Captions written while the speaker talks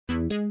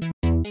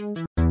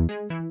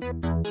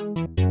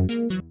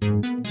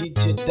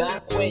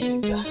Dark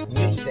Wave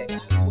Music.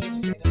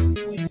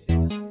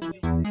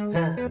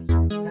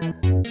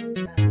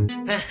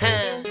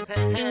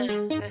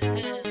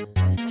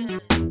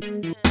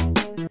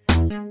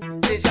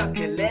 C'est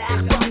Jacques Lair,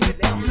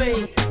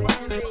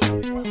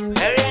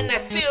 Ariana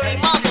Siri,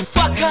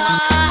 motherfucker.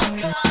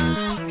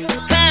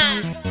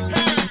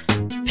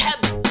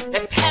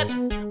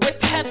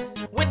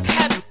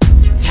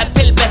 تحب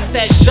تلبس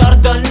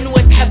جوردن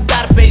وتحب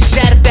ضرب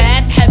الجردة،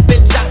 تحب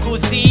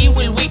الجاكوزي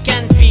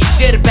والويكند في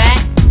جربة،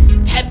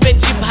 تحب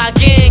تجيبها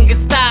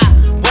جينجستا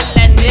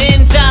ولا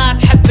نينجا،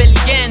 تحب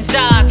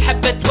الجينجا،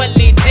 تحب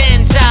تولي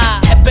دينجا،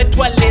 تحب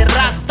تولي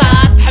الراستا،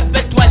 تحب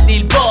تولي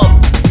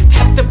البوب،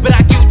 تحب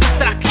تبراكي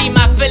وتسرح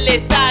كيما في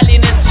الايطالي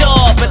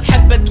نتجوب،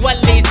 تحب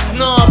تولي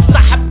سنوب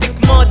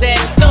صاحبتك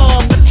موديل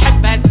توب،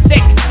 تحبها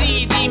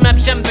السكسي ديما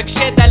بجنبك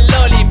شادا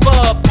اللولي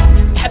بوب،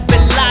 تحب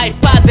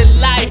الايباد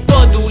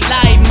الايبود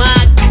ولاي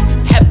ماك،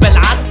 تحب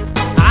عط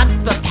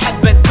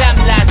تحب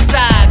تملى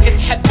ساك،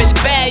 تحب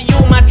الباي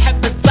وما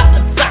تحب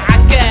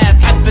تزعك،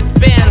 تحب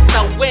تبين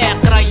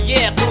سواق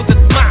رياق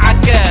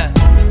وتتمعك،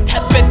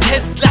 تحب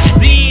تهز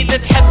الحديد،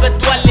 تحب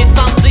تولي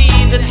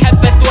صنديد،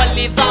 تحب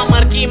تولي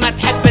ضامر كيما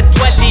تحب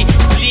تولي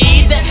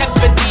بليد،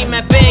 تحب ديما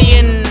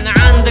باين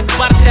عندك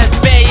برشا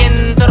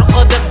زباين،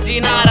 ترقد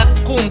بدينار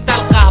تقوم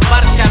تلقاه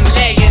برشا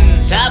ملاين،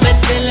 جاب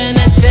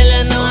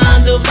تشلن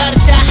وعنده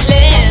برشا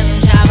احلام،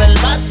 جاب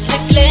البصل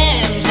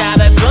كلام،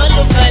 جاب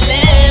كله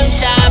فلام،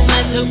 جاب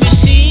مذهب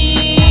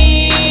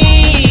الشيرة،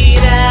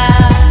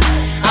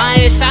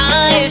 عايش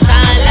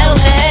على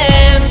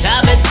وهام،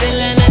 جاب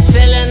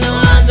تشلن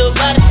وعنده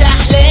برشا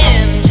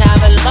احلام،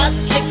 جاب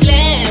البصل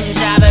كلام،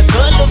 جاب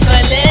كله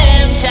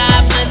فلام،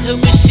 جاب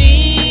مذهب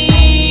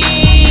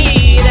الشيرة،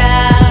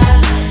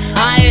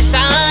 عايش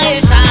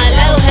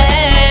على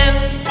وهام.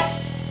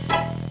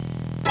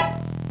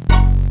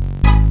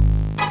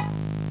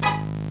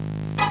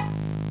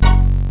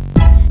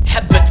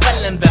 تحب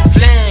تفلم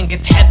بفلانج،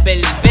 تحب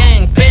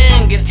البانج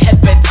بانج،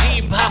 تحب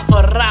تجيبها في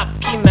الراب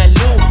كيما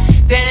لو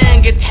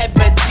تانج،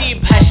 تحب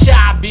تجيبها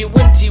شعبي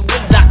وانتي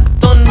ولدك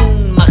طن،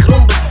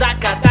 مغروم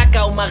بالزاكا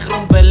تاكا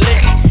ومغروم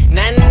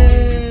بالخنن،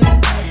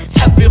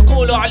 تحب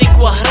يقولوا عليك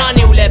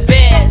وهراني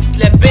ولاباس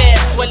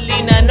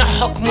ولينا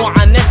نحكموا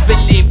على الناس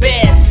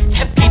باللباس،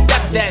 تحب كي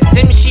تبدا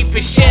تمشي في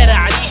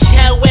الشارع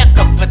عيشها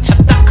واقف،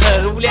 تحب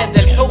تقهر ولاد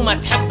الحومة،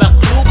 تحب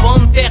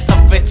قلوبهم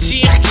تقف،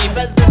 تشيخ كي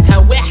بزنسها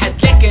واحد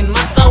لكن ما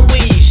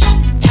تضويش،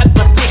 تحب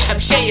تطيح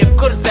بشي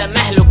بكرزة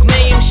مهلك ما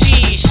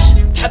يمشيش،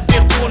 تحب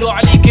يقولوا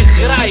عليك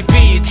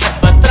غرايبي،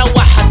 تحب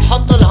تروح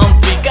تحط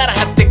لهم في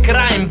قرهبتك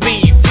رايم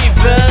بي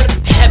فيفر،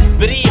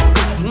 تحب ريق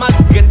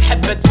سمك،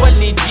 تحب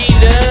تولي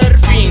ديلر،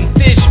 فين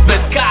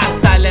تجبد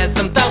كارتا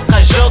لازم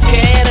تلقى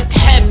جوكر،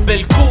 تحب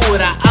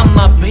الكورة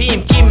اما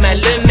بهيم كيما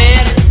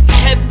لمير،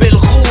 تحب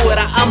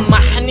الغورة اما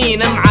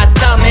حنين مع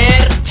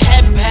التمر،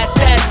 تحبها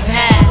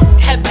تزهق،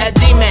 تحبها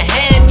ديما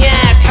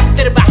هانية، تحب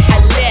تربح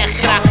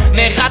الاخرة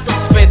ما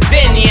غاطس في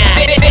الدنيا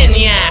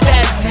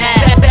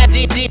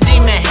تزهق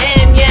ديما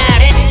هانية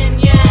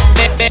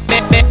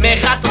ما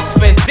غاطس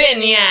في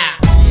الدنيا.